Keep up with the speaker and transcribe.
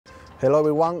Hello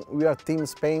everyone, we are Team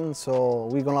Spain, so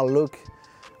we're gonna look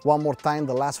one more time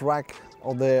the last rack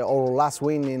of our last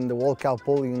win in the World Cup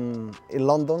pool in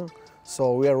London.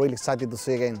 So we are really excited to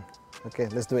see again. Okay,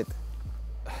 let's do it.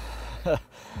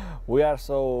 We are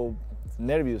so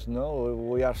nervous, no?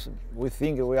 We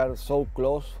think we are so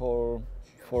close for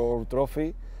our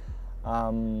trophy.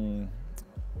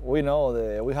 We know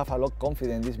that we have a lot of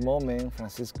confidence in this moment.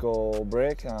 Francisco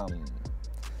break.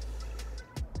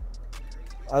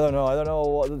 I don't know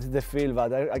what is the feel,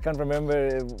 but I can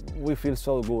remember we feel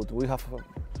so good. We have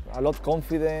a lot of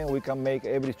confidence. We can make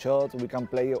every shot. We can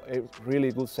play a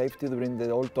really good safety during the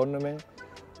whole tournament.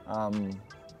 I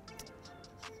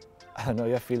don't know.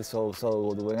 I feel so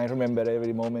good. When I remember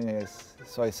every moment, it's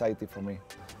so exciting for me.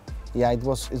 Yeah, it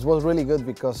was really good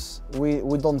because we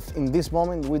don't, in this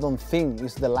moment, we don't think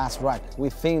it's the last rack. We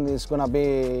think it's gonna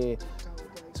be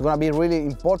a really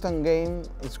important game,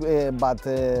 but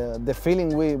the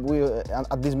feeling we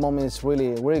at this moment is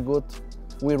really good.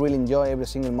 We really enjoy every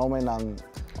single moment, and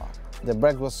the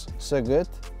break was so good.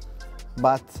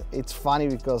 But it's funny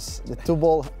because the two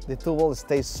ball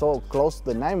stays so close to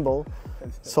the 9 ball,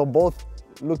 so both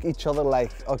look each other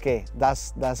like, okay,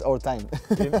 that's our time.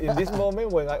 in this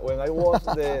moment, when I was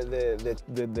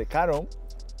the carom,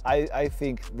 I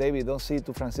think, David, don't see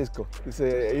to Francisco.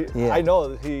 Yeah. I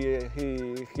know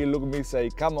he looked at me say,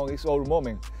 come on, it's our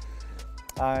moment.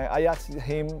 I asked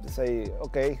him, say,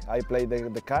 okay, I play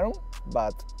the carom,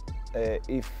 but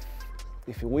if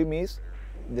we miss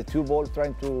the 2 ball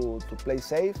trying to play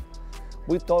safe,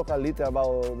 we talk a little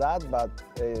about that, but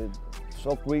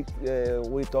so quick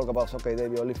we talk about, okay,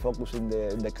 David, only focus in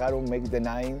the carom, make the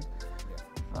 9.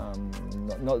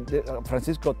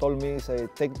 Francisco told me, say,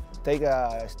 take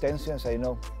a extension. Say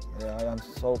no, I am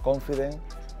so confident.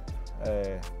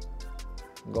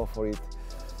 Go for it.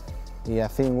 Yeah, I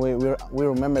think we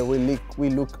remember we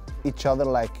look each other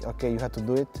like, okay, you have to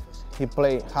do it. He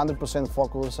played 100%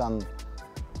 focus, and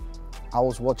I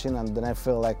was watching, and then I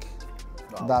feel like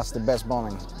that's the best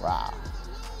moment. Wow.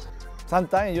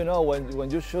 Sometimes, you know,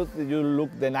 when you shoot, you look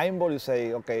the 9 ball, you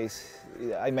say, okay,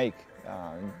 I make.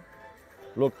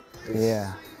 Look,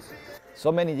 yeah.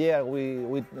 So many years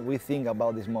we think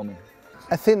about this moment.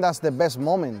 I think that's the best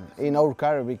moment in our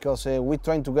career because we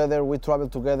train together, we travel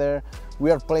together,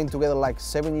 we are playing together like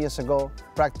 7 years ago,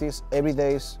 practice every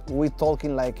day, we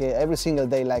talking like every single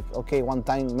day, like, okay, one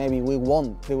time maybe we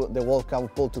won the World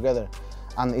Cup pool together,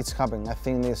 and it's happening. I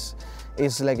think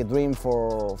it's like a dream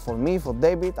for me, for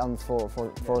David, and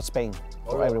for Spain,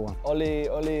 for everyone.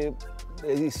 Only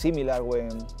it's similar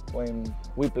when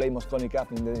we play Mosconi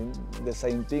Cup in the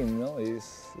same team, no?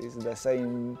 It's the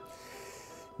same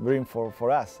dream for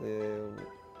us.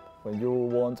 When you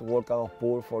want World Cup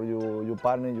pool for your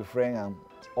partner, your friend, and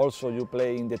also you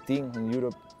play in the team in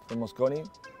Europe for Mosconi,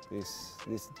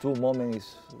 these 2 moments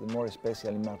is the more special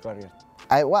in my career.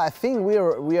 I think we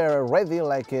are ready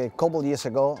like a couple years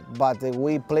ago, but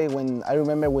I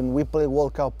remember when we played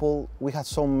World Cup pool, we had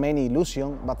so many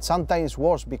illusions, but sometimes it's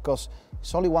worse because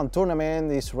it's only one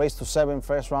tournament, it's race to 7,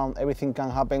 first round, everything can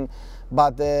happen.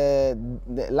 But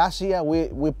last year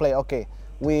we play, okay,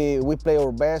 we play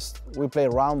our best, we play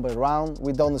round by round,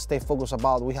 we don't stay focused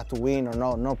about we have to win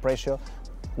or no pressure.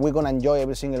 We're gonna enjoy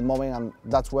every single moment, and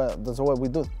that's what we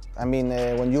do. I mean,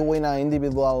 when you win an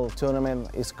individual tournament,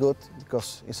 it's good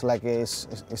because it's like it's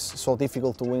so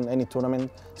difficult to win any tournament,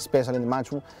 especially in the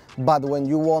Matchroom. But when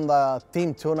you won a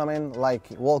team tournament like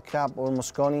World Cup or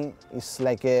Mosconi, it's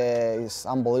like it's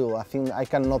unbelievable. I think I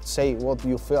cannot say what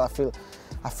you feel.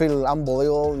 I feel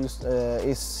unbelievable.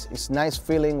 It's nice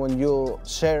feeling when you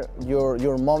share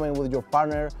your moment with your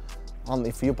partner, and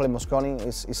if you play Mosconi,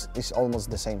 it's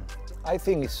almost the same. I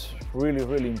think it's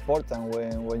really important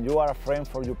when you are a friend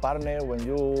for your partner, when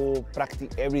you practice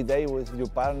every day with your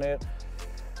partner.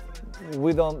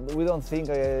 We don't think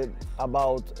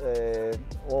about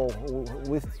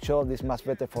which shot is much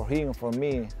better for him or for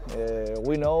me.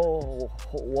 We know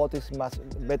what is much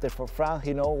better for Frank.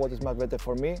 He knows what is much better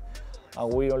for me,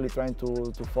 and we only trying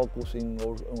to focus in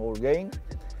our game.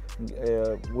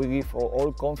 We give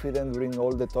all confidence during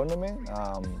all the tournament.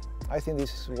 I think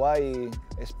this is why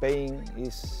Spain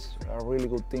is a really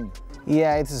good team.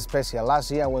 Yeah, it's special.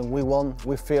 Last year when we won,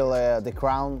 we feel the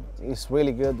crown is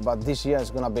really good, but this year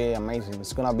it's gonna be amazing.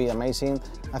 It's gonna be amazing.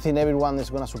 I think everyone is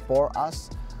gonna support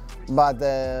us, but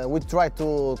we try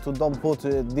to don't put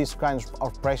this kind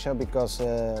of pressure because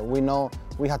we know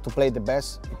we have to play the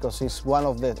best because it's one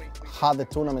of the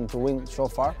hardest tournaments to win so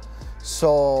far.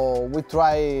 So we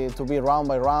try to be round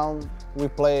by round. We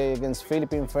play against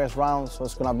Philippines first round, so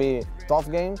it's gonna be a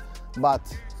tough game, but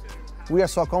we are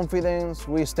so confident.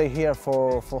 We stay here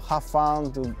for have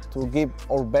fun, to give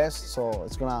our best. So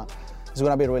it's gonna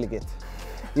be really good.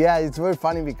 Yeah, it's very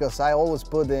funny because I always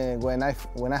put when I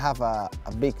have a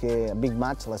big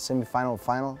match, like semi-final,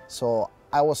 final. So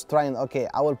I was trying. Okay,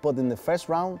 I will put in the first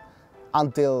round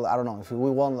until, I don't know, if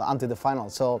we won until the final.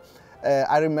 So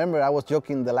I remember I was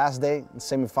joking the last day,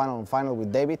 semi-final and final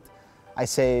with David. I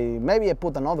say, maybe I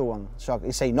put another one. Shock.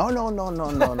 He say, no.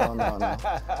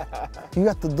 You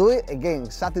have to do it again,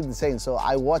 exactly the same. So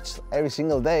I watched every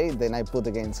single day, then I put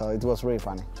again. So it was really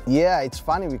funny. Yeah, it's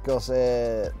funny because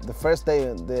the first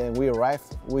day we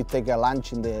arrived, we take a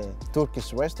lunch in the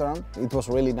Turkish restaurant. It was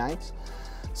really nice.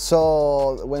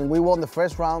 So when we won the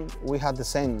first round, we had the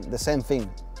same thing,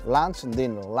 lunch and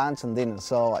dinner.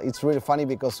 So it's really funny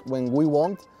because when we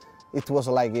won, it was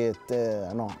like at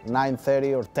I don't know,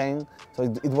 9:30 or 10, so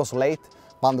it was late.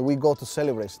 But we go to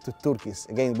celebrate to Turkish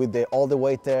again with all the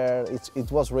waiter.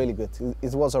 It was really good.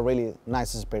 It was a really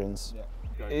nice experience.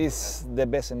 Yeah. It's the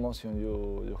best emotion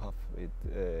you have.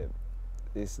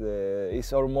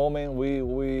 It's our moment.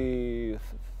 We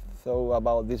thought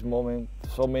about this moment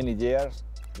so many years.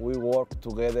 We worked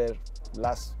together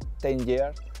last 10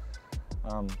 years.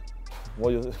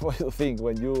 What do you think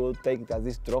when you take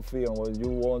this trophy and when you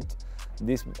want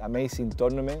this amazing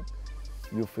tournament?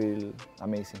 You feel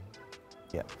amazing.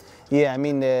 Yeah. I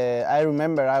mean, I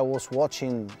remember I was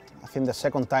watching. I think the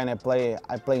second time I play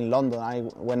in London.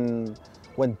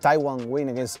 When Taiwan win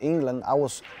against England, I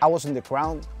was in the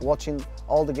crowd watching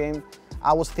all the game.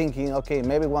 I was thinking, okay,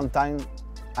 maybe one time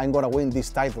I'm gonna win this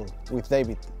title with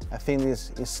David. I think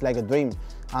it's like a dream.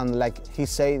 And like he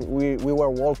said, we were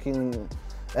working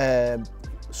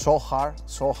so hard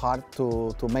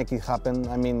to make it happen.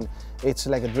 I mean, it's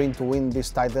like a dream to win this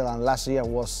title, and last year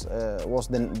was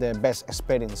the best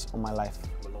experience of my life.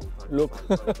 Look,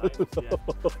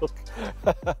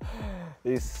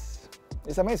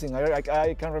 it's amazing.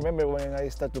 I can remember when I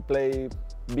started to play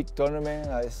big tournament.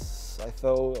 I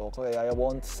thought, okay, I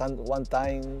want one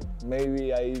time,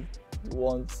 maybe I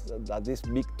want this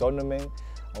big tournament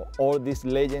or this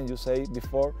legend you say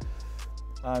before.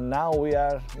 And now we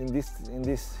are in this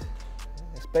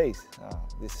space.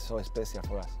 This is so special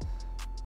for us.